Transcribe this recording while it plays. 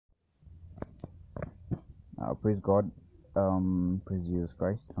Praise God. Praise Jesus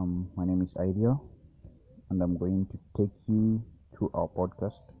Christ. My name is Ithiel, and I'm going to take you through our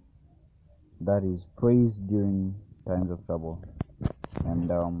podcast that is praise during times of trouble. And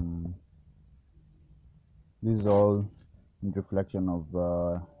this is all in reflection of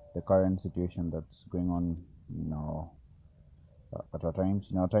the current situation that's going on at our times.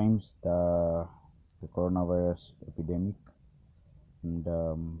 In our times, the coronavirus epidemic, and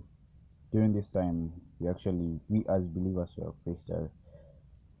during this time, we as believers are faced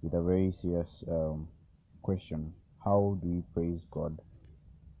with a very serious question: how do we praise God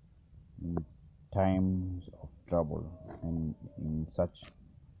in times of trouble and in such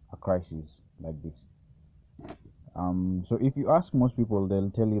a crisis like this? So if you ask most people,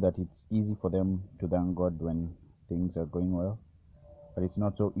 they'll tell you that it's easy for them to thank God when things are going well, but it's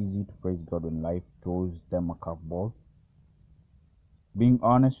not so easy to praise God when life throws them a curveball. Being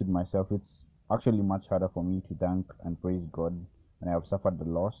honest with myself, it's actually much harder for me to thank and praise God when I have suffered the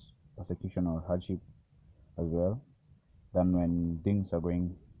loss, persecution, or hardship as well, than when things are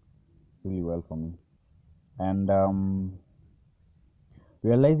going really well for me. And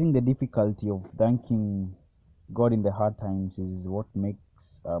realizing the difficulty of thanking God in the hard times is what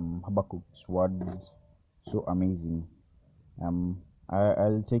makes Habbakuk's words so amazing.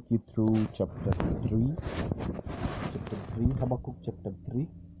 I'll take you through chapter 3, Habbakuk chapter 3,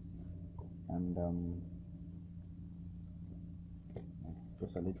 and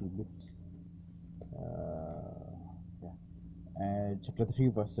just a little bit. Chapter 3,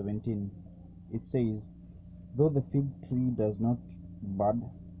 verse 17, it says, "Though the fig tree does not bud,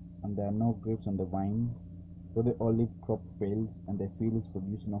 and there are no grapes on the vines, though the olive crop fails, and the fields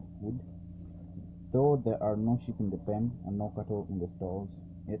produce no food, though there are no sheep in the pen, and no cattle in the stalls,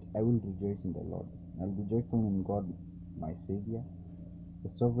 yet I will rejoice in the Lord. I will be joyful in God my Saviour. The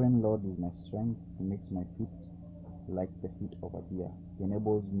sovereign Lord is my strength. He makes my feet like the feet of a deer. He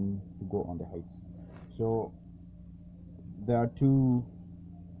enables me to go on the heights." So there are two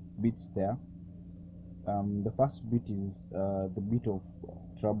bits there. The first bit is the bit of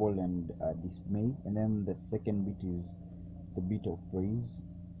trouble and dismay, and then the second bit is the bit of praise,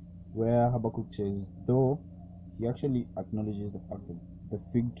 where Habbakuk says, though he actually acknowledges the fact that the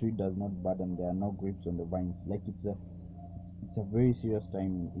fig tree does not bud and there are no grapes on the vines, like it's a very serious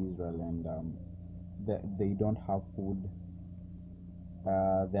time in Israel, and they don't have food.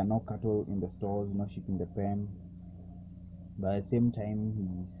 There are no cattle in the stores, no sheep in the pen. But at the same time,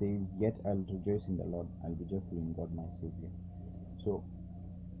 he says, "Yet I'll rejoice in the Lord. I'll be joyful in God my Savior." So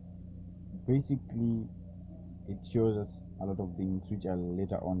basically, it shows us a lot of things which I'll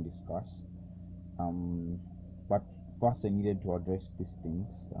later on discuss. But first, I needed to address these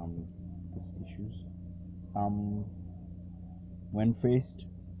things, these issues. When faced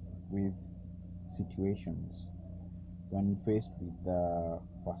with situations, when faced with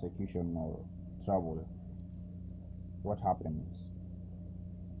persecution or trouble, what happens?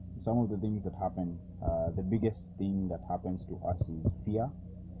 Some of the things that happen, the biggest thing that happens to us is fear.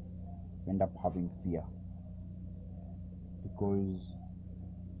 We end up having fear because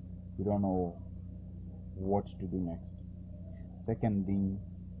we don't know what to do next. Second thing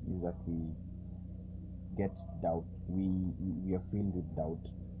is that we get doubt. We are filled with doubt.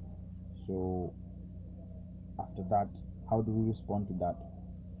 So after that, how do we respond to that?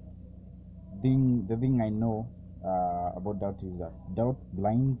 The thing I know about doubt is that doubt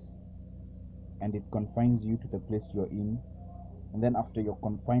blinds, and it confines you to the place you're in, and then after you're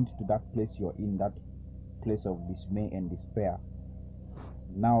confined to that place you're in, that place of dismay and despair,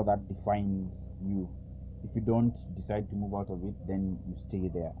 now that defines you. If you don't decide to move out of it, then you stay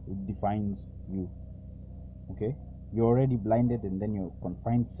there. It defines you. Okay, you're already blinded, and then you're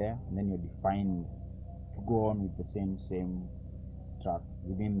confined there, and then you're defined to go on with the same track,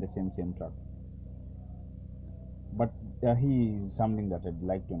 within the same track. But here is something that I'd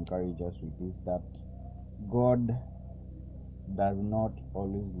like to encourage us with, is that God does not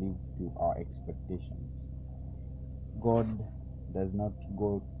always live to our expectations. God doesn't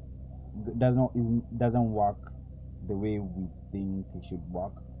work the way we think he should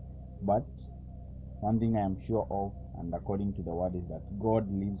work. But one thing I am sure of, and according to the word, is that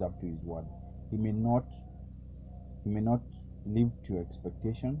God lives up to his word. He may not live to your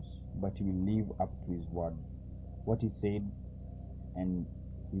expectations, but he will live up to his word. What he said, and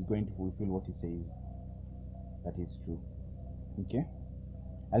he's going to fulfill what he says. That is true. Okay,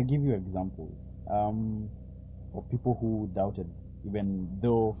 I'll give you examples of people who doubted, even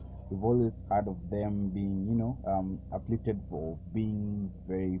though we've always heard of them being, uplifted for being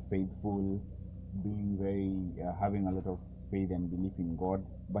very faithful, being very having a lot of faith and belief in God.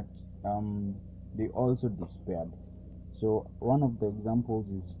 But they also despaired. So one of the examples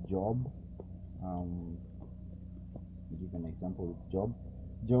is Job. Give an example with Job.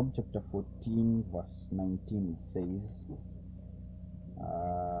 Job chapter 14 verse 19, it says,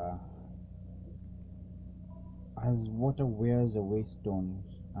 as water wears away stones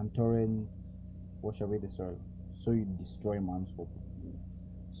and torrents wash away the soil, so you destroy man's hope.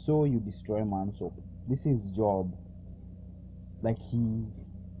 So you destroy man's hope. This is Job. Like he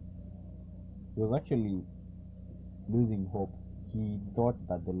was actually losing hope. He thought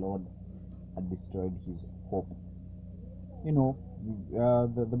that the Lord had destroyed his hope. You know,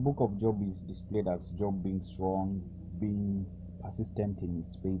 the book of Job is displayed as Job being strong, being persistent in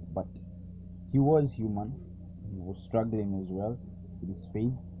his faith, but he was human. He was struggling as well with his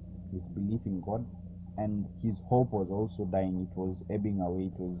faith, his belief in God, and his hope was also dying. It was ebbing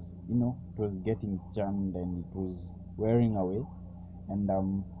away. It was, it was getting churned and it was wearing away, and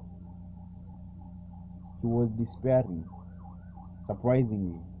he was despairing.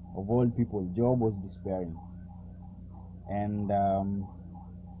 Surprisingly, of all people, Job was despairing. And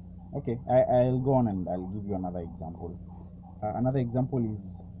okay, I'll go on and I'll give you another example. Another example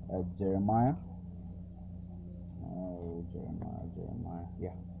is Jeremiah.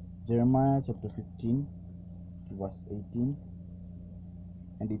 Jeremiah chapter 15 verse 18,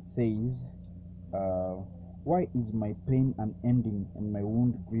 and it says, why is my pain unending and my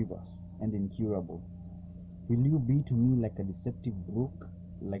wound grievous and incurable? Will you be to me like a deceptive brook,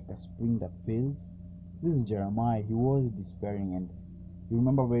 like a spring that fails? This is Jeremiah. He was despairing, and you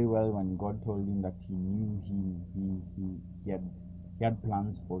remember very well when God told him that he knew him, he had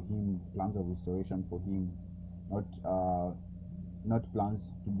plans for him, plans of restoration for him, not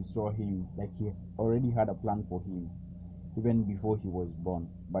plans to destroy him. Like he already had a plan for him even before he was born.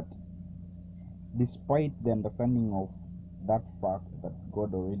 But despite the understanding of that fact that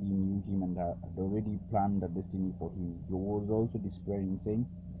God already knew him and had already planned a destiny for him, he was also despairing, saying,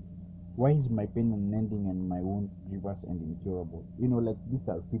 why is my pain unending and my wound grievous and incurable? Like these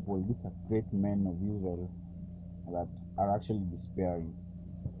are people, these are great men of Israel that are actually despairing.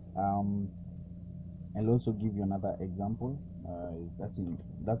 I'll also give you another example.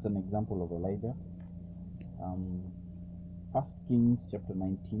 That's an example of Elijah. First Kings chapter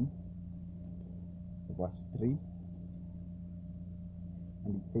 19 verse 3,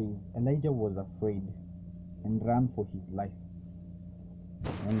 and it says, Elijah was afraid and ran for his life.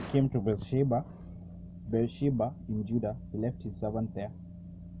 When he came to Beersheba in Judah, he left his servant there,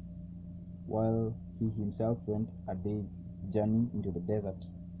 while he himself went a day's journey into the desert.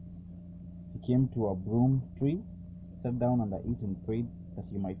 He came to a broom tree, sat down under it, and prayed that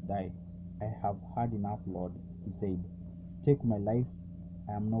he might die. I have had enough, Lord, he said. Take my life.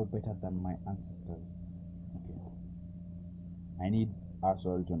 I am no better than my ancestors. Okay. I need us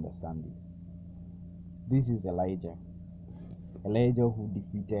all to understand this. This is Elijah. Elijah who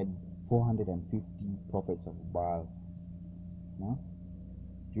defeated 450 prophets of Baal. No?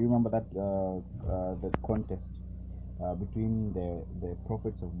 Do you remember that the contest between the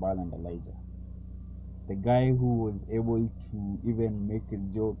prophets of Baal and Elijah? The guy who was able to even make a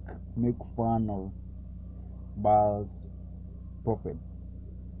joke, make fun of Baal's prophets,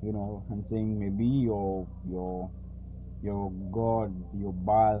 and saying maybe your god, your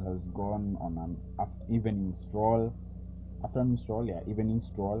Baal has gone on an evening stroll, evening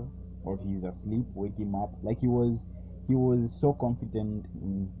stroll, or he's asleep, wake him up. Like he was so confident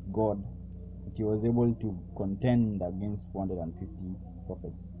in God that he was able to contend against 450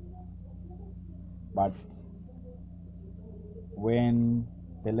 prophets. But when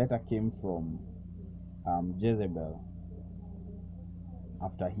the letter came from Jezebel,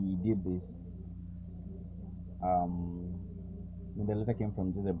 after he did this, when the letter came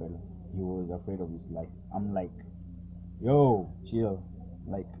from Jezebel, he was afraid of his life. I'm like, yo, chill.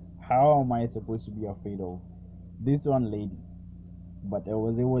 Like, how am I supposed to be afraid of this one lady? But I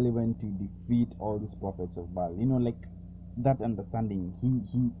was able even to defeat all these prophets of Baal. Like that understanding.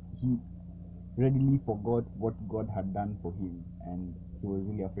 He readily forgot what God had done for him, and he was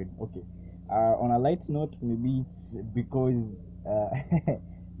really afraid. Okay. On a light note, maybe it's because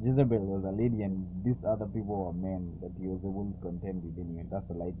Jezebel was a lady and these other people were men that he was able to contend with anyway. That's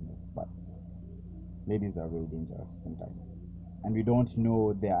a light note. But ladies are very dangerous sometimes, and we don't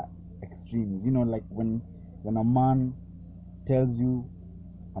know their extremes. Like when a man tells you,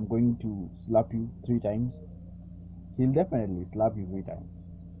 I'm going to slap you 3 times, he'll definitely slap you 3 times.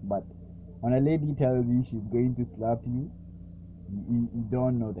 But when a lady tells you she's going to slap you, you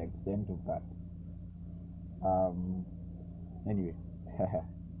don't know the extent of that. Anyway,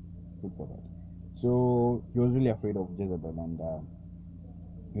 food for that. So he was really afraid of Jezebel, and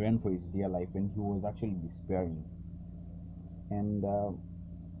He ran for his dear life when he was actually despairing. And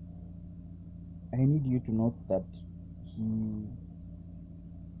I need you to note that he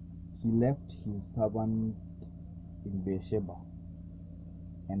left his servant in Beersheba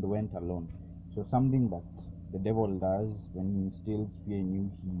and went alone. So something that the devil does when he instills fear in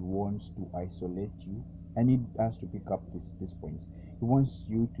you, he wants to isolate you. I need us to pick up this point. He wants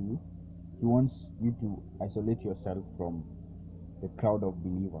you to isolate yourself from the crowd of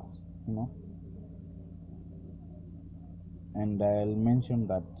believers, And I'll mention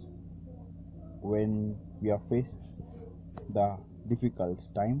that when we are faced the difficult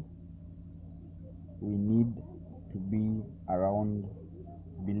time, we need to be around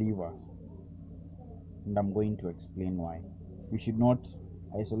believers, and I'm going to explain why. You should not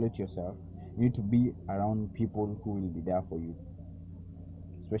isolate yourself. You need to be around people who will be there for you,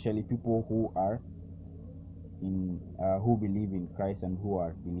 especially people who are who believe in Christ and who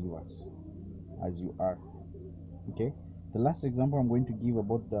are believers as you are. Okay, the last example I'm going to give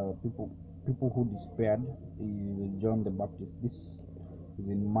about the people who despaired is John the Baptist. This is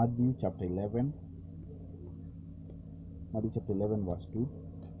in Matthew chapter 11. Matthew chapter 11 verse 2.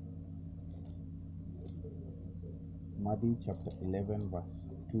 Matthew chapter 11 verse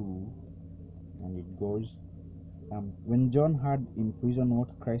 2, and it goes, when John heard in prison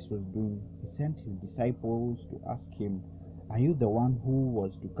what Christ was doing, he sent his disciples to ask him, "Are you the one who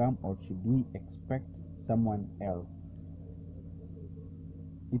was to come, or should we expect someone else?"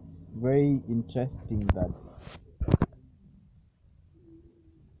 It's very interesting that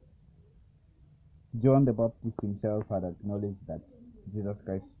John the Baptist himself had acknowledged that Jesus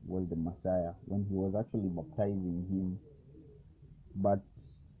Christ was the Messiah when he was actually baptizing him. But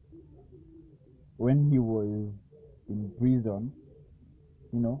when he was in prison,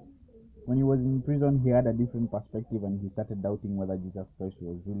 when he was in prison, he had a different perspective and he started doubting whether Jesus Christ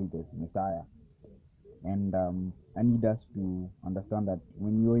was really the Messiah. And I need us to understand that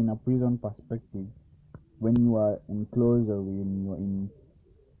when you're in a prison perspective, when you are enclosed or when you're in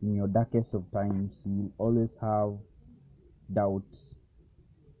your darkest of times, you'll always have doubts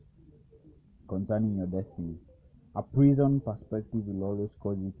concerning your destiny. A prison perspective will always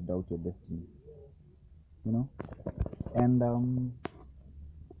cause you to doubt your destiny, and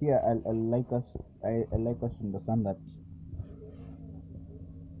here I like us to understand that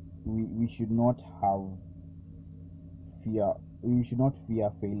we should not have fear. We should not fear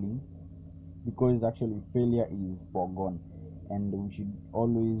failing, because actually failure is foregone, and we should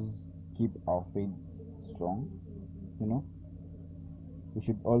always keep our faith strong. We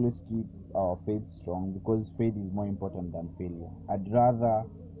should always keep our faith strong, because faith is more important than failure. I'd rather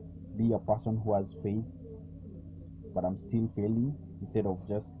be a person who has faith but I'm still failing, instead of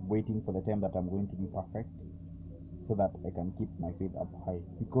just waiting for the time that I'm going to be perfect so that I can keep my faith up high,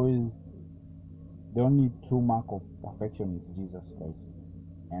 because the only true mark of perfection is Jesus Christ,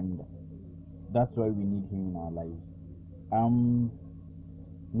 and that's why we need him in our lives.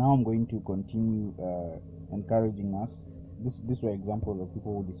 Now I'm going to continue encouraging us. These were examples of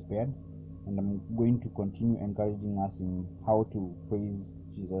people who despaired, and I'm going to continue encouraging us in how to praise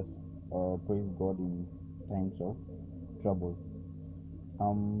Jesus or praise God in times of trouble.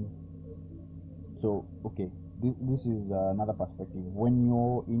 So okay, this is another perspective. When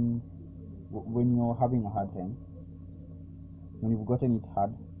you're having a hard time, when you've gotten it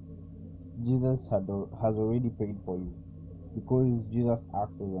hard, Jesus has already paid for you, because Jesus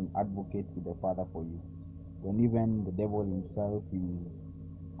acts as an advocate with the Father for you. When even the devil himself is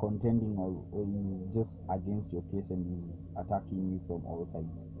contending or is just against your case and is attacking you from all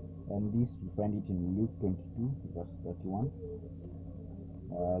sides. And this we find it in Luke 22 verse 31.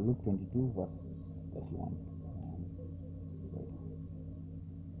 Luke 22 verse 31.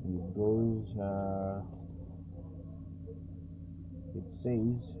 And it goes, it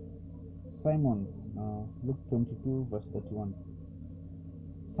says, Simon, Luke 22 verse 31.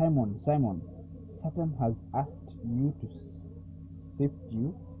 Simon, Simon, Satan has asked you to sift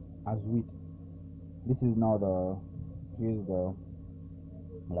you as wheat. This is now here's the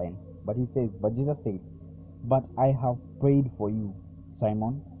line. But Jesus said, but I have prayed for you,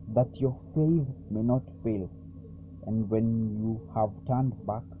 Simon, that your faith may not fail. And when you have turned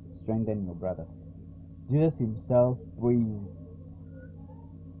back, strengthen your brother. Jesus himself prays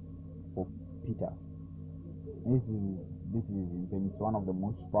for Peter. This is insane. It's one of the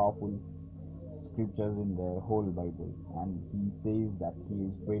most powerful scriptures in the whole Bible, and he says that he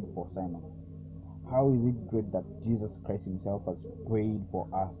is prayed for Simon. How is it great that Jesus Christ himself has prayed for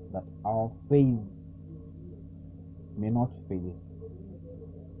us, that our faith may not fail?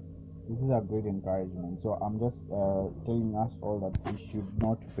 This is a great encouragement. So I'm just telling us all that we should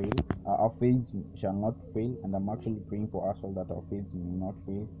not fail. Our faith shall not fail, and I'm actually praying for us all that our faith may not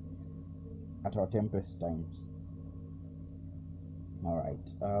fail at our tempest times. All right.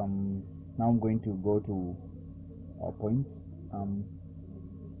 Now I'm going to go to our points.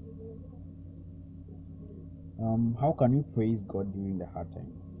 How can we praise God during the hard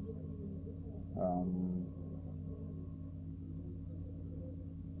times?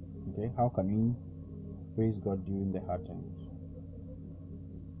 Okay, how can we praise God during the hard times?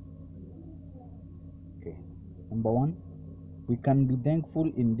 Okay, number one, we can be thankful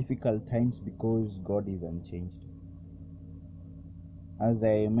in difficult times because God is unchanged. As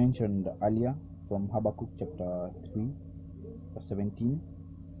I mentioned earlier from Habbakuk chapter 3, verse 17,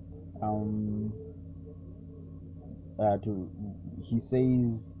 he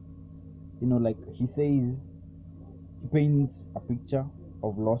says, he paints a picture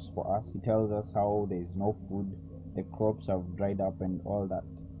of loss for us. He tells us how there is no food, the crops have dried up and all that.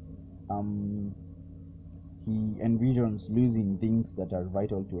 He envisions losing things that are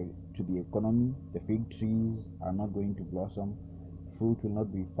vital to the economy. The fig trees are not going to blossom, fruit will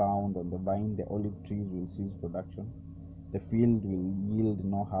not be found on the vine, the olive trees will cease production, the field will yield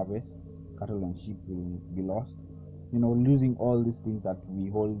no harvests, cattle and sheep will be lost. Losing all these things that we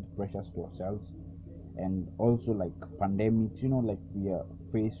hold precious to ourselves. And also like pandemics, like we are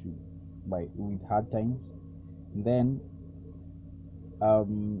faced with hard times. And then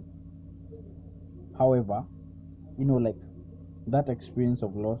however, like that experience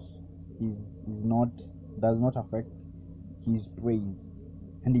of loss does not affect his praise,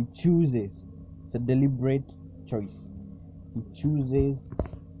 and he chooses. It's a deliberate choice. He chooses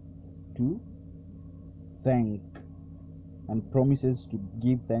to thank and promises to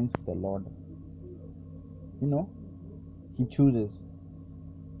give thanks to the Lord. He chooses.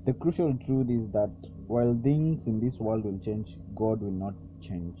 The crucial truth is that while things in this world will change, God will not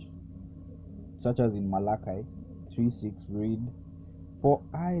change. Such as in Malachi 3:6 read, "For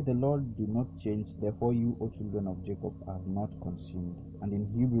I, the Lord, do not change, therefore you, O children of Jacob, are not consumed." And in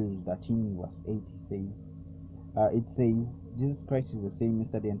Hebrews 13 verse 8 it says, "Jesus Christ is the same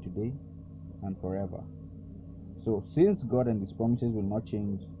yesterday and today and forever." So since God and his promises will not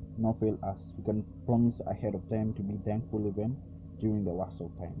change nor fail us, we can promise ahead of time to be thankful even during the worst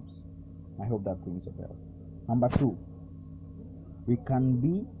of times. I hope that rings a bell. Number two, we can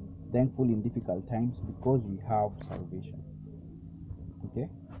be thankful in difficult times because we have salvation. Okay,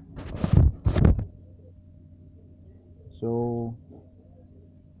 so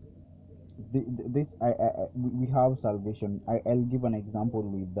we have salvation. I'll give an example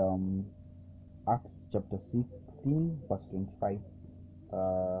with Acts chapter 16 verse 25.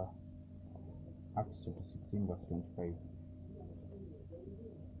 Acts chapter 16 verse 25.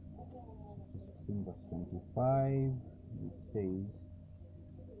 16 verse 25, it says,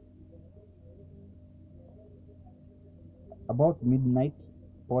 "About midnight,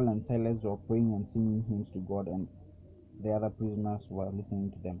 Paul and Silas were praying and singing hymns to God, and the other prisoners were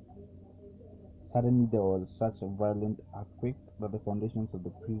listening to them. Suddenly there was such a violent earthquake that the foundations of the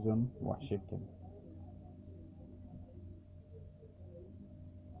prison were shaken."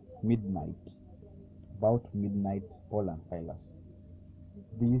 Midnight. About midnight, Paul and Silas.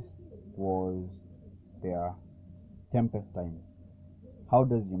 This was their tempest time. How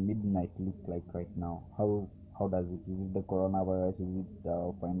does your midnight look like right now? How does it? Is it the coronavirus? Is it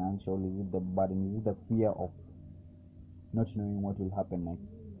the financial? Is it the burden? Is it the fear of not knowing what will happen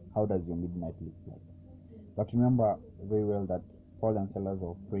next? How does your midnight look like? But remember very well that Paul and Silas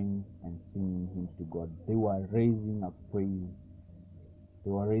were praying and singing hymns to God. They were raising a praise. They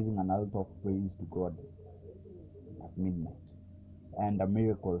were raising an altar of praise to God at midnight, and a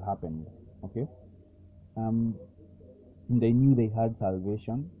miracle happened. Okay. They knew they had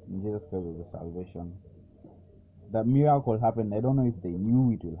salvation. Jesus Christ was the salvation. The miracle happened. I don't know if they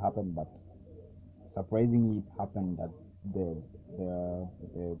knew it will happen, but surprisingly it happened that the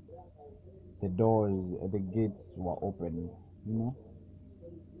doors, the gates were open.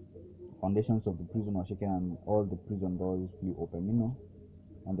 Foundations of the prison were shaken, and all the prison doors flew open.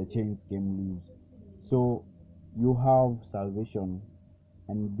 And the chains came loose. So you have salvation,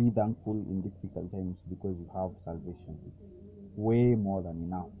 and be thankful in difficult times because you have salvation. It's way more than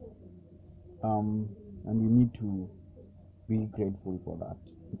enough. And you need to be grateful for that.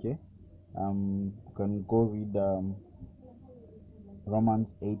 Okay. You can go read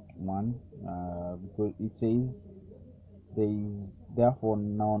Romans 8:1 because it says, "There is therefore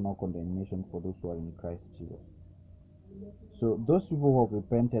now no condemnation for those who are in Christ Jesus." So those people who have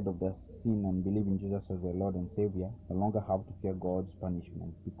repented of their sin and believe in Jesus as their Lord and Savior no longer have to fear God's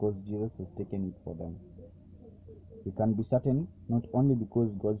punishment because Jesus has taken it for them. We can be certain not only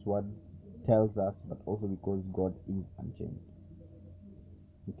because God's word tells us, but also because God is unchanged.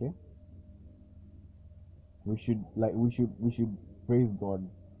 Okay? We should praise God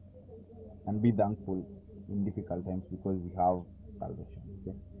and be thankful in difficult times because we have salvation.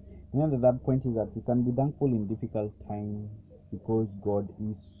 Okay? And then the third point is that we can be thankful in difficult times because God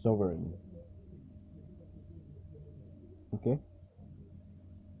is sovereign. Okay?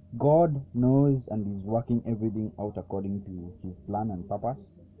 God knows and is working everything out according to his plan and purpose,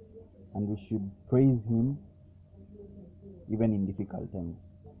 and we should praise him even in difficult times.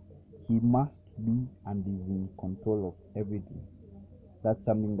 He must be and is in control of everything. That's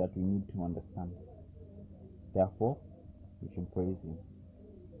something that we need to understand. Therefore, we should praise him.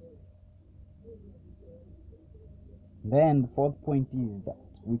 Then the fourth point is that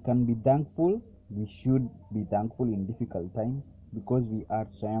we can be thankful, we should be thankful in difficult times because we are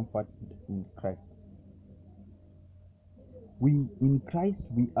triumphant in Christ. In Christ,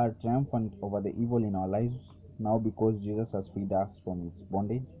 we are triumphant over the evil in our lives now because Jesus has freed us from its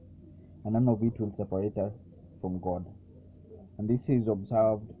bondage, and none of it will separate us from God. And this is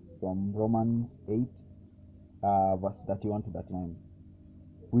observed from Romans 8, verse 31 to 39.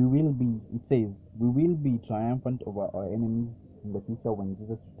 It says, we will be triumphant over our enemies in the future when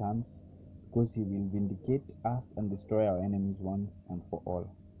Jesus returns, because he will vindicate us and destroy our enemies once and for all.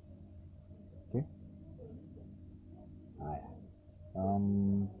 Okay?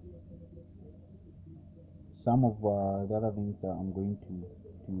 Some of the other things I'm going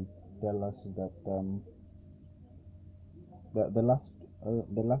to tell us is that the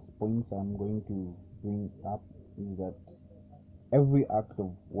last points I'm going to bring up is that every act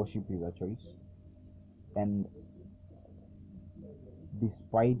of worship is a choice, and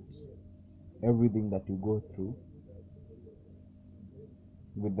despite everything that you go through,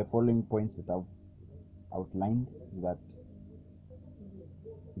 with the following points that I've outlined, that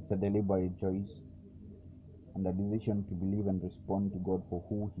it's a deliberate choice and a decision to believe and respond to God for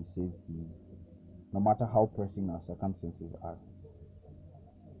who he says he is, no matter how pressing our circumstances are.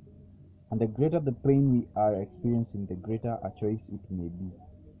 And the greater the pain we are experiencing, the greater a choice it may be.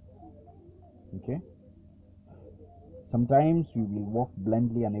 Okay? Sometimes we will walk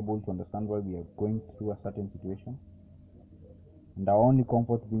blindly, unable to understand why we are going through a certain situation, and our only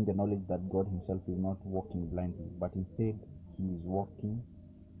comfort being the knowledge that God himself is not walking blindly, but instead he is walking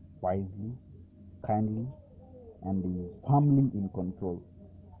wisely, kindly, and is firmly in control.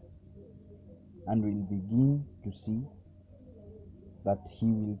 And we'll begin to see that he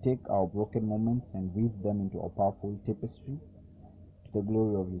will take our broken moments and weave them into a powerful tapestry to the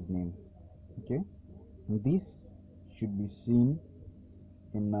glory of his name. Okay? And this should be seen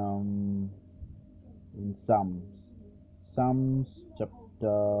in Psalms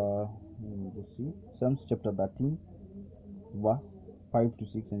chapter Psalms chapter 13, verse 5 to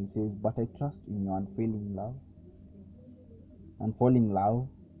 6, and it says, but I trust in your unfailing love, unfailing love.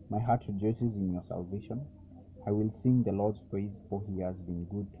 My heart rejoices in your salvation. I will sing the Lord's praise, for he has been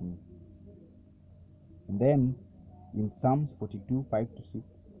good to me. And then in Psalms 42, 5 to 6,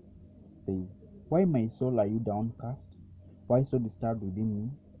 says, why, my soul, are you downcast? Why so disturbed within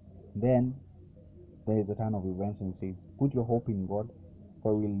me? Then there is a turn of events and says, put your hope in God,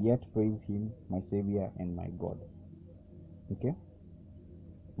 for I will yet praise him, my Savior and my God. Okay?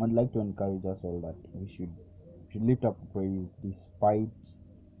 I'd like to encourage us all that we should lift up praise despite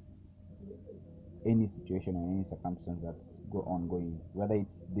any situation or any circumstance that's ongoing, whether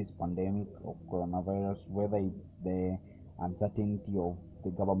it's this pandemic of coronavirus, whether it's the uncertainty of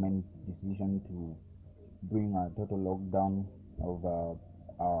the government's decision to bring a total lockdown of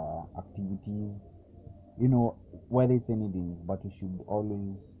activities, whether it's anything, but we should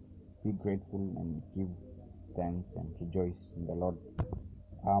always be grateful and give thanks and rejoice in the Lord.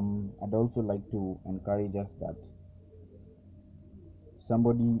 I'd also like to encourage us that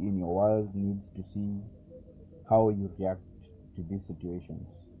somebody in your world needs to see how you react to these situations.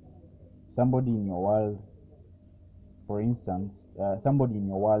 Somebody in your world, for instance, somebody in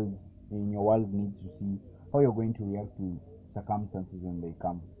your world needs to see how you're going to react to circumstances when they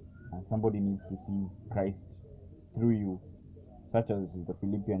come, and somebody needs to see Christ through you, such as the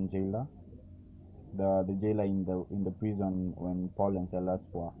Philippian jailer, the jailer in the prison when Paul and Silas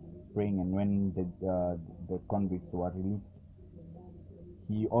were praying, and when the convicts were released.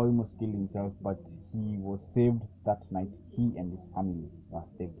 He almost killed himself, but he was saved that night. He and his family were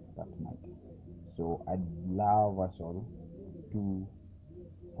saved that night. So I'd love us all to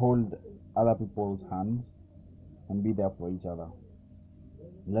hold other people's hands and be there for each other.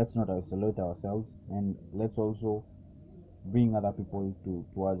 Let's not isolate ourselves, and let's also bring other people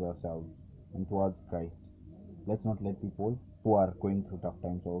towards ourselves and towards Christ. Let's not let people who are going through tough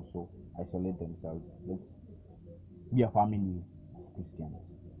times also isolate themselves. Let's be a family of Christians.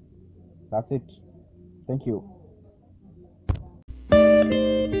 That's it. Thank you.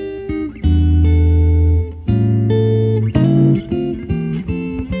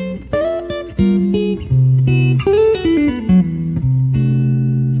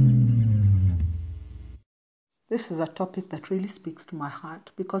 This is a topic that really speaks to my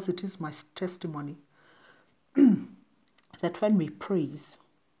heart because it is my testimony that when we praise,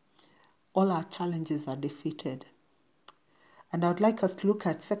 all our challenges are defeated. And I would like us to look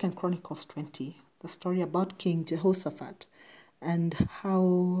at 2 Chronicles 20, the story about King Jehoshaphat and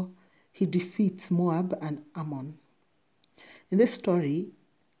how he defeats Moab and Ammon. In this story,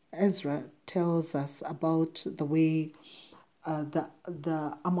 Ezra tells us about the way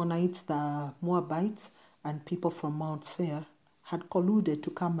the Ammonites, the Moabites, and people from Mount Seir had colluded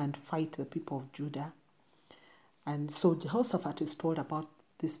to come and fight the people of Judah. And so Jehoshaphat is told about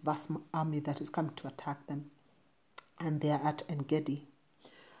this vast army that is coming to attack them. And they are at En-Gedi.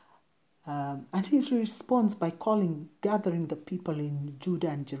 And he responds by gathering the people in Judah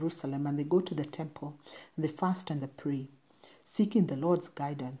and Jerusalem, and they go to the temple, and they fast and they pray, seeking the Lord's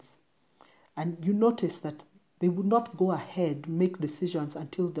guidance. And you notice that they would not go ahead, make decisions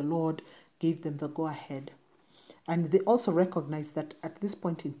until the Lord gave them the go-ahead. And they also recognized that at this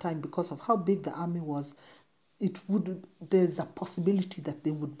point in time, because of how big the army was, there's a possibility that they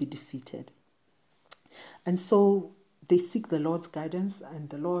would be defeated. And so they seek the Lord's guidance, and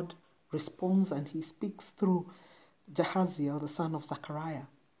the Lord responds, and he speaks through Jahaziel, the son of Zechariah.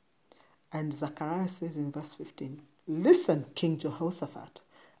 And Zechariah says in verse 15, "Listen, King Jehoshaphat,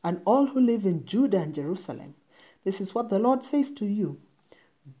 and all who live in Judah and Jerusalem. This is what the Lord says to you.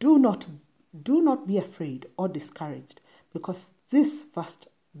 Do not be afraid or discouraged because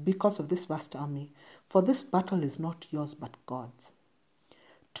of this vast army, for this battle is not yours but God's.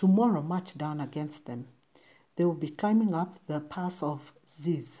 Tomorrow march down against them. They will be climbing up the pass of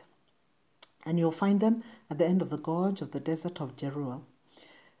Ziz, and you'll find them at the end of the gorge of the desert of Jeruel.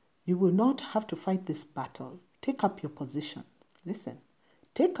 You will not have to fight this battle. Take up your position." Listen.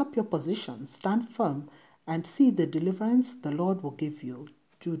 "Take up your position, stand firm, and see the deliverance the Lord will give you,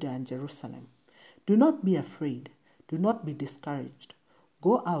 Judah and Jerusalem. Do not be afraid. Do not be discouraged.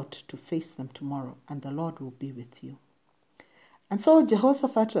 Go out to face them tomorrow, and the Lord will be with you." And so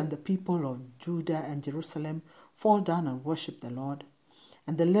Jehoshaphat and the people of Judah and Jerusalem fall down and worship the Lord.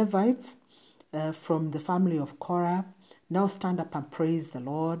 And the Levites from the family of Korah now stand up and praise the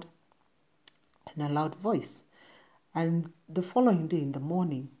Lord in a loud voice. And the following day in the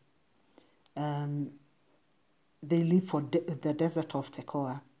morning, they leave for the desert of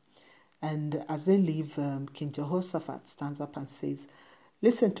Tekoa. And as they leave, King Jehoshaphat stands up and says,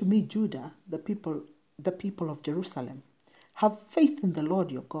 "Listen to me, Judah, the people of Jerusalem. Have faith in the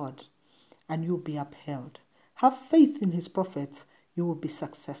Lord your God, and you will be upheld. Have faith in his prophets, you will be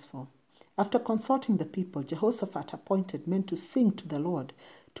successful." After consulting the people, Jehoshaphat appointed men to sing to the Lord,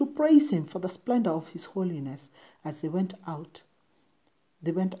 to praise him for the splendor of his holiness. As they went out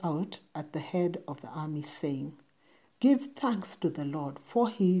at the head of the army, saying, "Give thanks to the Lord, for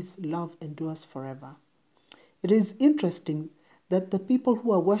his love endures forever." It is interesting that the people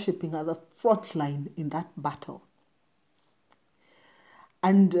who are worshipping are the front line in that battle.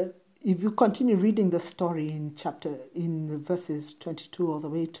 And if you continue reading the story in verses 22 all the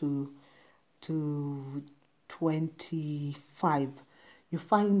way to 25, you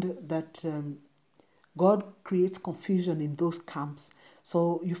find that God creates confusion in those camps.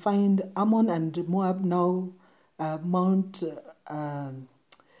 So you find Ammon and Moab now mount an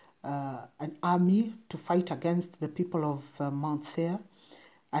army to fight against the people of Mount Seir,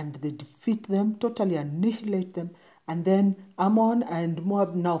 and they defeat them, totally annihilate them. And then Ammon and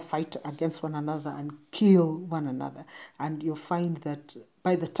Moab now fight against one another and kill one another. And you'll find that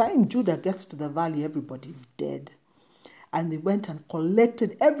by the time Judah gets to the valley, everybody's dead. And they went and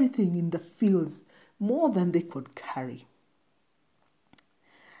collected everything in the fields, more than they could carry.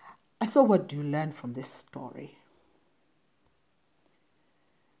 And so what do you learn from this story?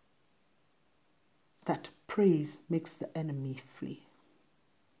 That praise makes the enemy flee.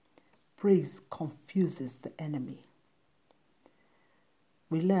 Praise confuses the enemy.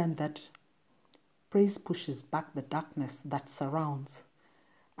 We learn that praise pushes back the darkness that surrounds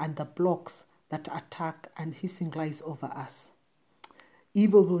and the blocks that attack and hissing lies over us.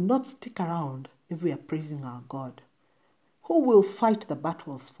 Evil will not stick around if we are praising our God, who will fight the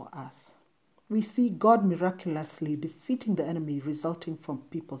battles for us. we see God miraculously defeating the enemy resulting from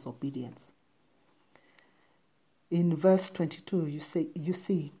people's obedience. In verse 22, you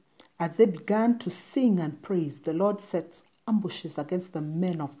see, as they began to sing and praise, the Lord sets ambushes against the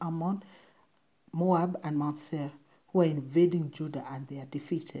men of Ammon, Moab, and Mount Seir, who are invading Judah, and they are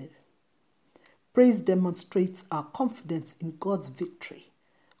defeated. Praise demonstrates our confidence in God's victory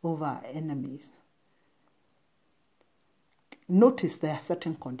over our enemies. Notice there are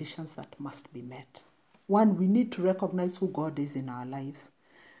certain conditions that must be met. One, we need to recognize who God is in our lives.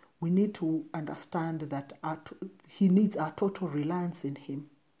 We need to understand that He needs our total reliance in Him.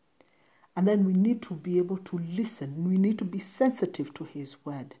 And then we need to be able to listen. We need to be sensitive to His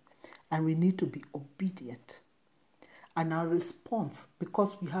word. And we need to be obedient. And our response,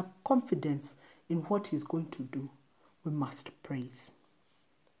 because we have confidence in what He's going to do, we must praise.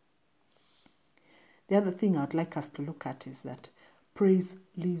 The other thing I'd like us to look at is that praise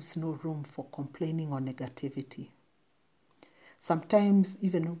leaves no room for complaining or negativity. Sometimes,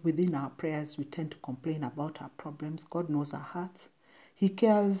 even within our prayers, we tend to complain about our problems. God knows our hearts. He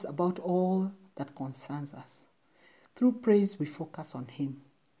cares about all that concerns us. Through praise, we focus on Him,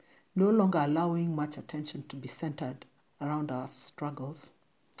 no longer allowing much attention to be centered around our struggles.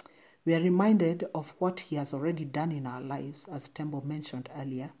 We are reminded of what He has already done in our lives, as Tembo mentioned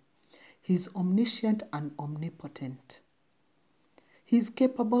earlier. He's omniscient and omnipotent. He's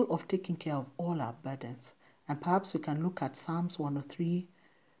capable of taking care of all our burdens. And perhaps we can look at Psalms 103,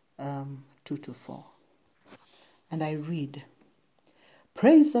 2-4. And I read,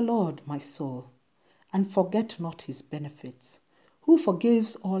 "Praise the Lord, my soul, and forget not His benefits, who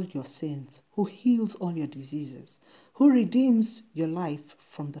forgives all your sins, who heals all your diseases, who redeems your life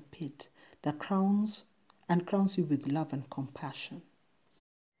from the pit, that crowns you with love and compassion."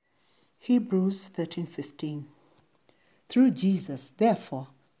 Hebrews 13:15. Through Jesus, therefore,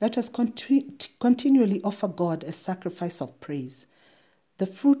 let us continually offer God a sacrifice of praise, the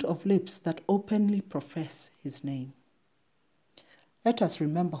fruit of lips that openly profess His name. Let us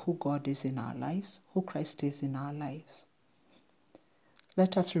remember who God is in our lives, who Christ is in our lives.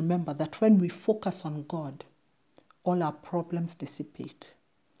 Let us remember that when we focus on God, all our problems dissipate.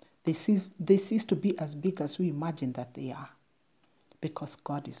 They cease to be as big as we imagine that they are, because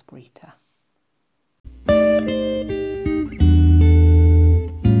God is greater.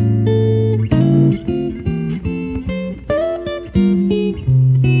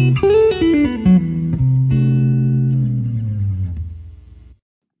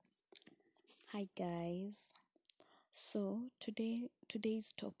 Hi guys. So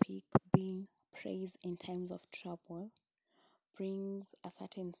today's topic being praise in times of trouble brings a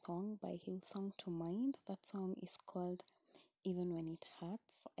certain song by Hillsong to mind. That song is called Even When It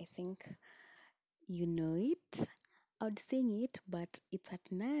Hurts. I think you know it. I would sing it, but it's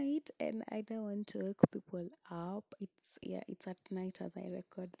at night and I don't want to wake people up. It's at night as I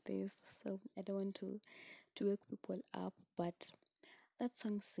record this, so I don't want to wake people up, but that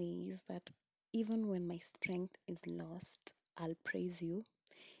song says that even when my strength is lost, I'll praise you.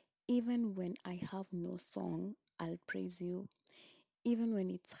 Even when I have no song, I'll praise you. Even when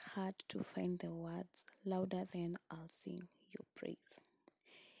it's hard to find the words, louder than I'll sing your praise.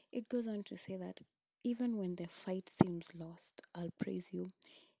 It goes on to say that even when the fight seems lost, I'll praise you.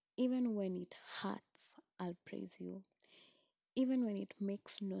 Even when it hurts, I'll praise you. Even when it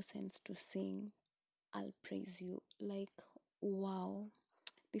makes no sense to sing, I'll praise you. Like, wow.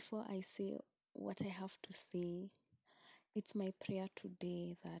 Before I say what I have to say, it's my prayer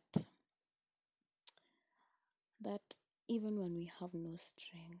today that even when we have no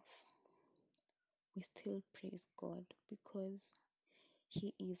strength, we still praise God, because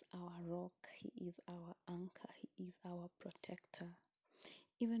He is our rock, He is our anchor, He is our protector.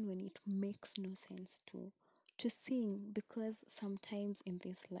 Even when it makes no sense to sing, because sometimes in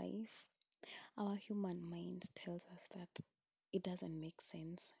this life, our human mind tells us that it doesn't make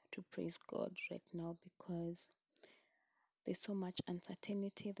sense to praise God right now, because there's so much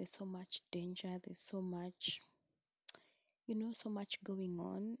uncertainty, there's so much danger, there's so much, so much going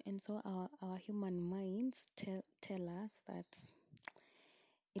on. And so our human minds tell us that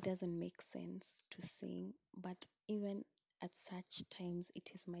it doesn't make sense to sing. But even at such times,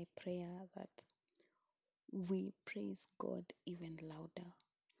 it is my prayer that we praise God even louder.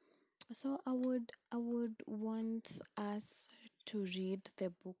 So I would want us to read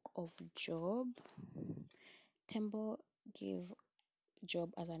the book of Job. Tembo gave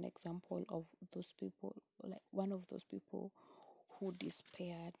Job as an example of those people, like one of those people who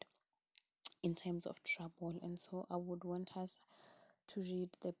despaired in times of trouble. And so I would want us to read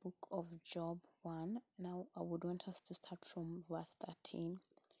the book of Job 1. Now I would want us to start from verse 13.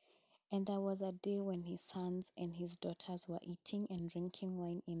 And there was a day when his sons and his daughters were eating and drinking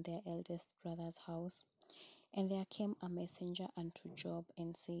wine in their eldest brother's house. And there came a messenger unto Job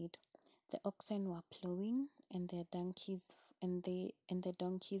and said, the oxen were plowing, and their donkeys and the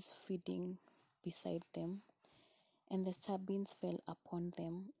donkeys feeding beside them, and the Sabines fell upon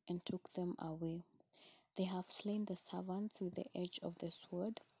them and took them away. They have slain the servants with the edge of the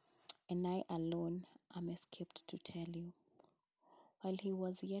sword, and I alone am escaped to tell you. While he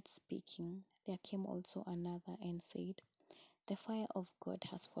was yet speaking, there came also another and said, the fire of God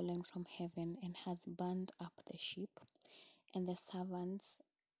has fallen from heaven and has burned up the sheep and the servants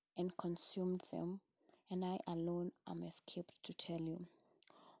and consumed them, and I alone am escaped to tell you.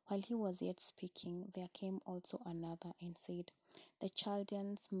 While he was yet speaking, there came also another and said, the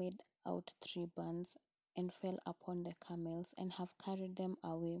Chaldeans made out 3 bands and fell upon the camels and have carried them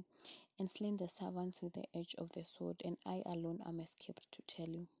away and slain the servants with the edge of the sword, and I alone am escaped to tell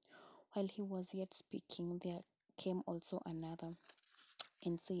you. While he was yet speaking, there came also another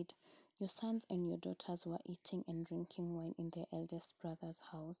and said, your sons and your daughters were eating and drinking wine in their eldest brother's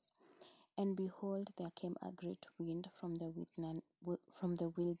house. And behold, there came a great wind from the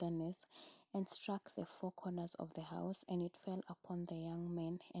wilderness, and struck the 4 corners of the house, and it fell upon the young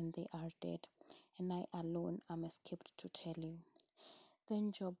men, and they are dead. And I alone am escaped to tell you.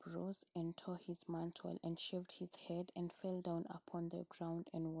 Then Job rose and tore his mantle, and shaved his head, and fell down upon the ground,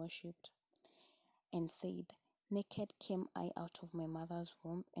 and worshipped, and said, naked came I out of my mother's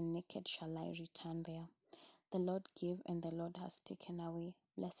womb, and naked shall I return there. The Lord gave, and the Lord has taken away.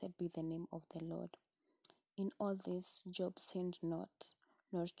 Blessed be the name of the Lord. In all this, Job sinned not,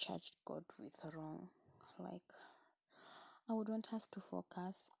 nor charged God with wrong. I would want us to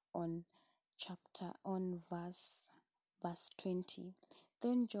focus on verse 20.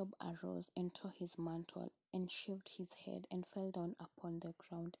 Then Job arose and tore his mantle, and shaved his head, and fell down upon the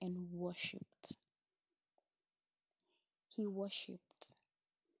ground, and worshipped. He worshipped.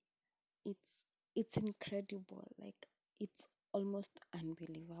 It's incredible. It's almost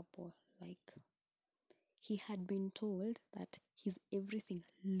unbelievable. He had been told that his everything,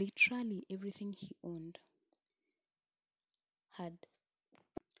 literally everything he owned, had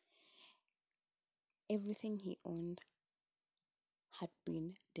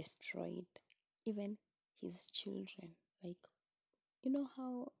been destroyed. Even his children. You know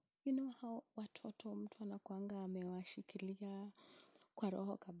how watoto mtu anakuanga amewashikilia kwa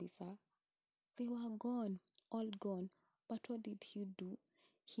roho kabisa. They were gone, all gone. But what did he do?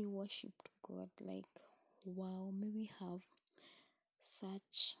 He worshipped God. Wow, may we have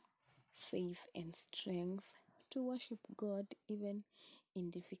such faith and strength to worship God even in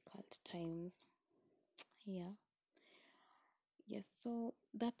difficult times. Yeah. Yes, so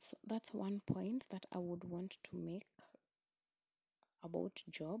that's one point that I would want to make about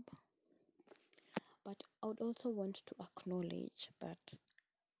Job. But I would also want to acknowledge that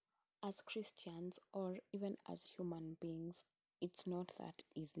as Christians, or even as human beings, it's not that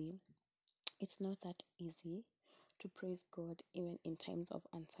easy. It's not that easy to praise God even in times of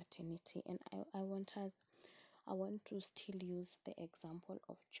uncertainty. And I want to still use the example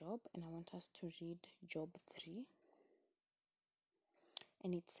of Job, and I want us to read Job 3.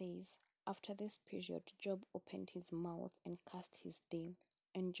 And it says, after this period, Job opened his mouth and cast his day.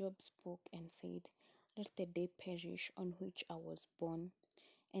 And Job spoke and said, let the day perish on which I was born,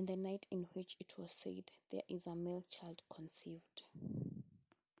 and the night in which it was said, there is a male child conceived.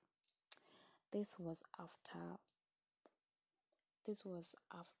 This was after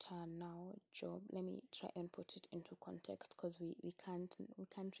now Job. Let me try and put it into context, because we can't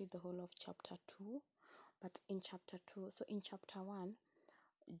read the whole of chapter 2. But in chapter 1,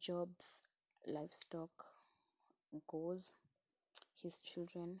 Job's livestock goes, his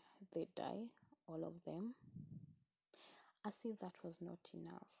children, they die, all of them. As if that was not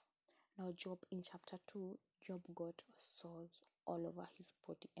enough. Now Job, in chapter 2, Job got sores all over his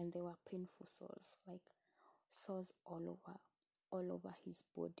body, and they were painful sores, sores all over his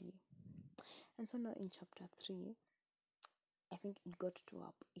body. And so now in chapter 3, I think it got to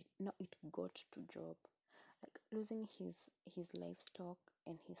Job. Losing his livestock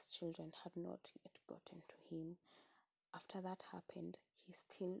and his children had not yet gotten to him. After that happened, he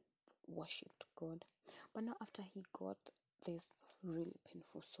still worshipped God. But now after he got this really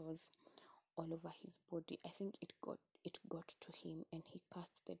painful sores all over his body, I think it got to him, and he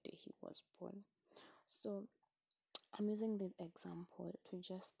cursed the day he was born. So I'm using this example to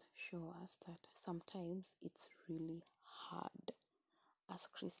just show us that sometimes it's really hard as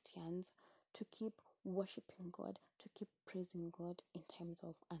Christians to keep worshiping God, to keep praising God in times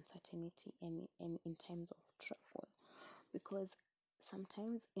of uncertainty and in times of trouble. Because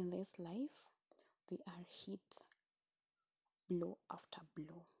sometimes in this life, we are hit blow after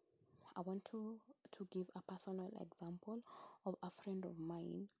blow. I want to give a personal example of a friend of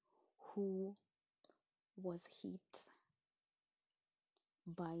mine who was hit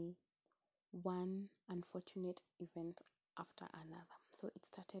by one unfortunate event after another. So it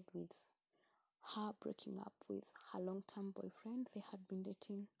started with her breaking up with her long-term boyfriend. They had been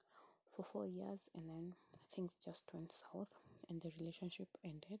dating for 4 years, and then things just went south and the relationship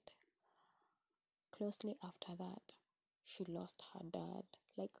ended. Closely after that, she lost her dad.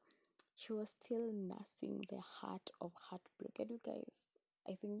 Like, she was still nursing the heart of heartbreak. And you guys,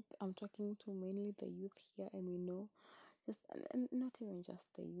 I think I'm talking to mainly the youth here, and we know, just, and not even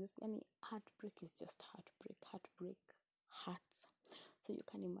just the youth. I mean, heartbreak is just heartbreak. Heartbreak hurts. So you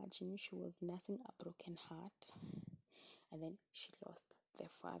can imagine she was nursing a broken heart, and then she lost the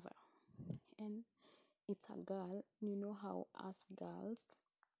father. And it's a girl. You know how us girls,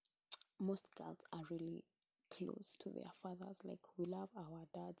 most girls are really close to their fathers. Like, we love our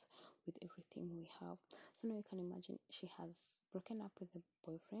dads with everything we have. So now you can imagine she has broken up with the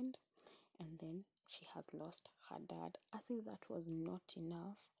boyfriend, and then she has lost her dad. As if that was not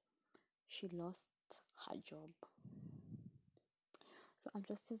enough, she lost her job. So I'm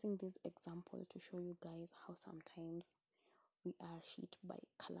just using this example to show you guys how sometimes we are hit by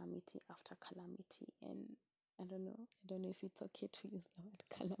calamity after calamity. And I don't know if it's okay to use the word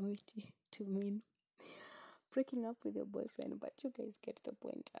calamity to mean breaking up with your boyfriend, but you guys get the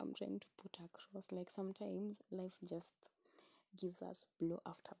point I'm trying to put across. Like, sometimes life just gives us blow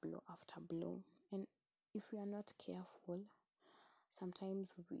after blow after blow, and if we are not careful,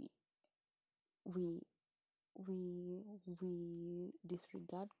 sometimes we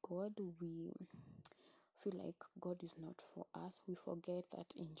disregard God. We feel like God is not for us. We forget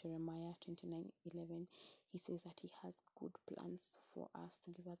that in Jeremiah 29:11 he says that he has good plans for us,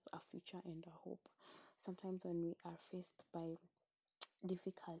 to give us a future and a hope. Sometimes when we are faced by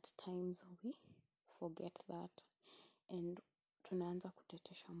difficult times, we forget that, and tunaanza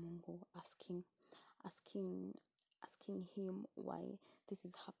kutetesha Mungu, asking him why this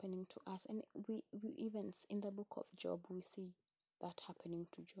is happening to us. And we even in the book of Job, we see that happening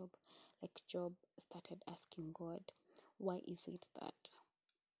to Job. Like, Job started asking God, why is it that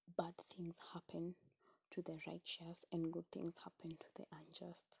bad things happen to the righteous and good things happen to the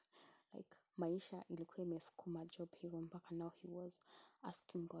unjust? Like, maisha ilikuwa imesukuma Job hivyo mpaka now he was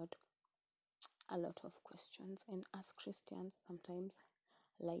asking God a lot of questions. And as Christians, sometimes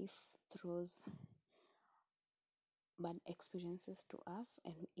life throws bad experiences to us,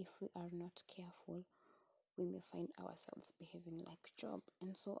 and if we are not careful, we may find ourselves behaving like Job.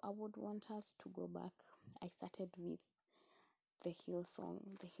 And so I would want us to go back. I started with the Hillsong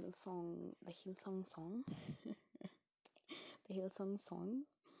song the Hillsong song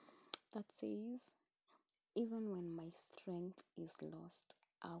that says, even when my strength is lost,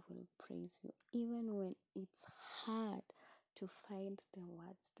 I will praise you. Even when it's hard to find the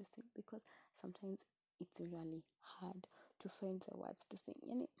words to sing, because sometimes it's really hard to find the words to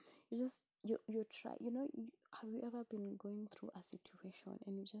sing. You try, have you ever been going through a situation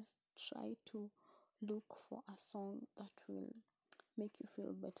and you just try to look for a song that will make you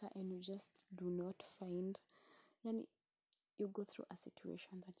feel better, and you just do not find, you go through a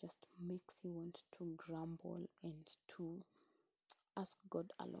situation that just makes you want to grumble and to ask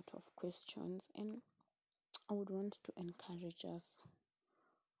God a lot of questions. And I would want to encourage us,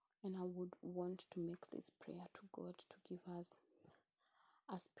 and I would want to make this prayer to God to give us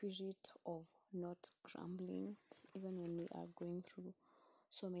a spirit of not grumbling, even when we are going through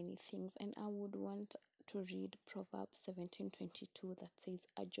so many things. And I would want to read Proverbs 17:22 that says,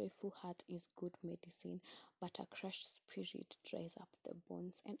 a joyful heart is good medicine, but a crushed spirit dries up the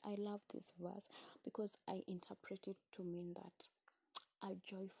bones. And I love this verse because I interpret it to mean that a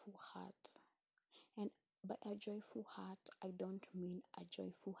joyful heart, and by a joyful heart, I don't mean a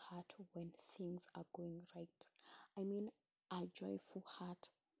joyful heart when things are going right. I mean a joyful heart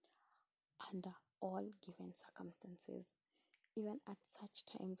under all given circumstances. Even at such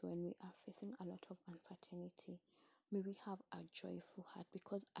times when we are facing a lot of uncertainty, may we have a joyful heart,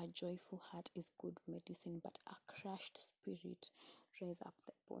 because a joyful heart is good medicine, but a crushed spirit dries up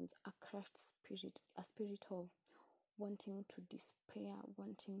the bones. A crushed spirit, a spirit of wanting to despair,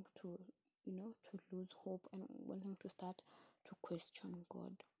 wanting to lose hope, and wanting to start to question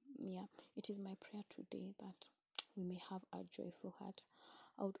God. Yeah, it is my prayer today that we may have a joyful heart.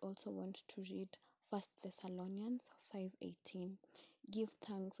 I would also want to read 1 Thessalonians 5:18. Give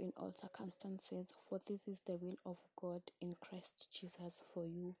thanks in all circumstances, for this is the will of God in Christ Jesus for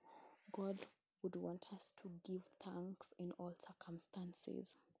you. God would want us to give thanks in all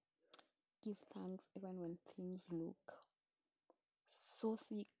circumstances. Give thanks even when things look so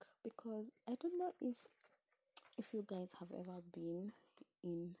thick, because I don't know if you guys have ever been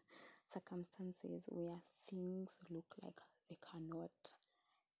in circumstances where things look like they cannot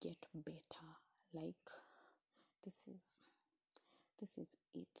get better. Like this is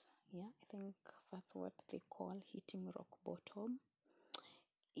it. Yeah, I think that's what they call hitting rock bottom.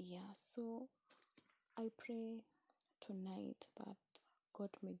 Yeah, so I pray tonight that God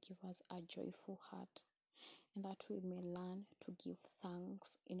may give us a joyful heart, and that we may learn to give thanks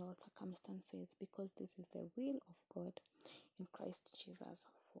in all circumstances, because this is the will of God in Christ Jesus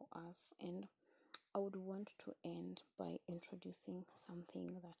for us. And I would want to end by introducing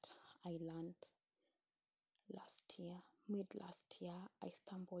something that I learned mid last year. I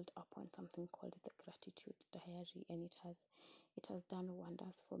stumbled upon something called the gratitude diary, and it has done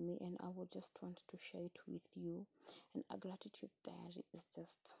wonders for me, and I would just want to share it with you. And a gratitude diary is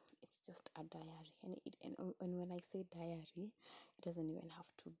just a diary, and when I say diary, it doesn't even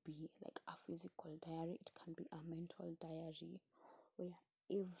have to be like a physical diary. It can be a mental diary, where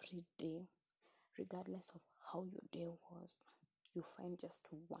every day, regardless of how your day was, you find just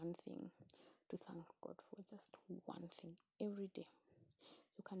one thing to thank God for. Just one thing every day.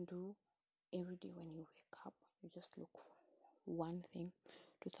 You can do every day when you wake up. You just look for one thing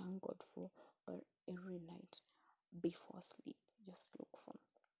to thank God for, or every night before sleep, just look for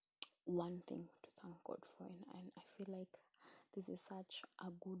one thing to thank God for. And I feel like this is such a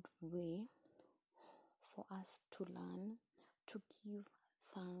good way for us to learn to give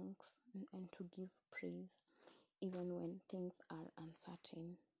thanks and to give praise even when things are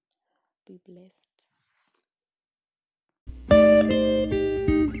uncertain. Be blessed.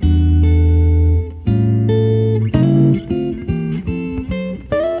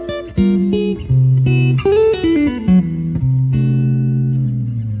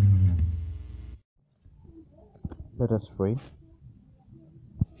 Let us pray.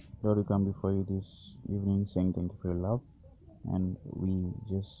 Lord, we come before you this evening saying thank you for your love, and we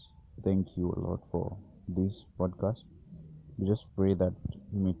just thank you, Lord, for this podcast. We just pray that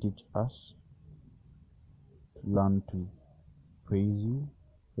you may teach us to learn to praise you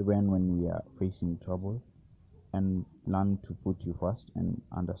even when we are facing trouble, and learn to put you first and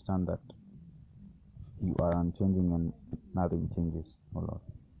understand that you are unchanging and nothing changes, O Lord.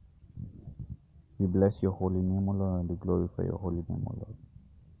 We bless your holy name, O Lord, and we glorify your holy name, O Lord.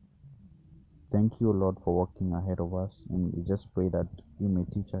 Thank you, O Lord, for walking ahead of us, and we just pray that you may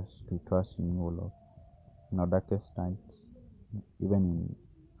teach us to trust in you, O Lord, in our darkest nights, even in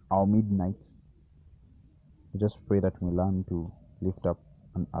our midnights. We just pray that we learn to lift up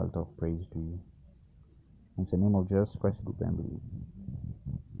an altar of praise to you. In the name of Jesus Christ, we pray and believe.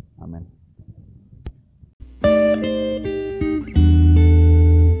 Amen.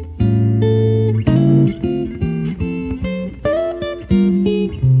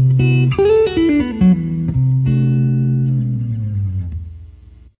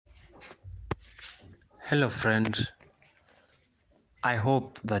 Hello, friend. I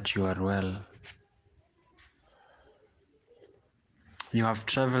hope that you are well. You have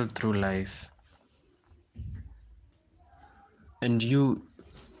traveled through life, and you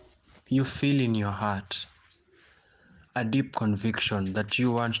feel in your heart a deep conviction that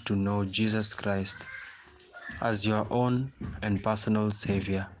you want to know Jesus Christ as your own and personal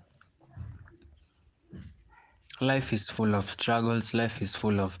Savior. Life is full of struggles, life is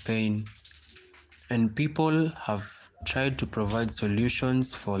full of pain, and people have tried to provide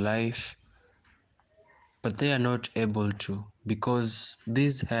solutions for life, but they are not able to, because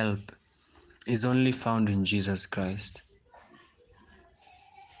this help is only found in Jesus Christ.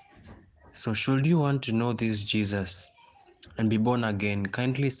 So should you want to know this Jesus and be born again,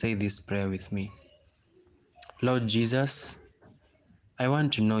 kindly say this prayer with me. Lord Jesus, I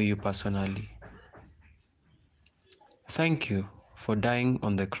want to know you personally. Thank you for dying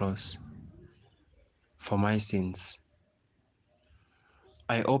on the cross for my sins.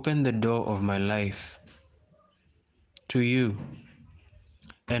 I open the door of my life to you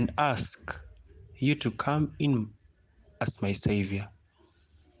and ask you to come in as my Savior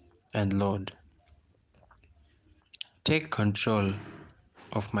and Lord. Take control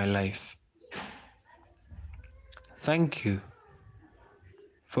of my life. Thank you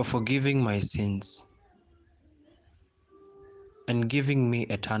for forgiving my sins and giving me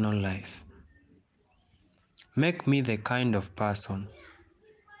eternal life. Make me the kind of person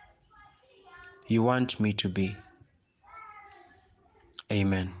you want me to be.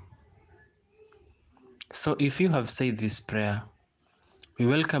 Amen. So if you have said this prayer we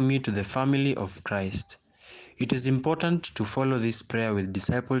welcome you to the family of Christ. It is important to follow this prayer with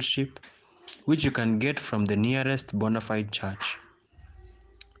discipleship, which you can get from the nearest bona fide church.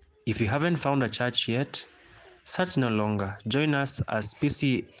 If you haven't found a church yet, search no longer. Join us at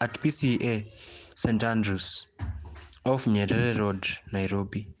PCA St. Andrews, off Nyerere Road,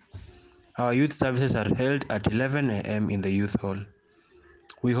 Nairobi. Our youth services are held at 11 a.m. in the youth hall.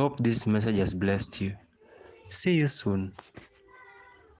 We hope this message has blessed you. See you soon.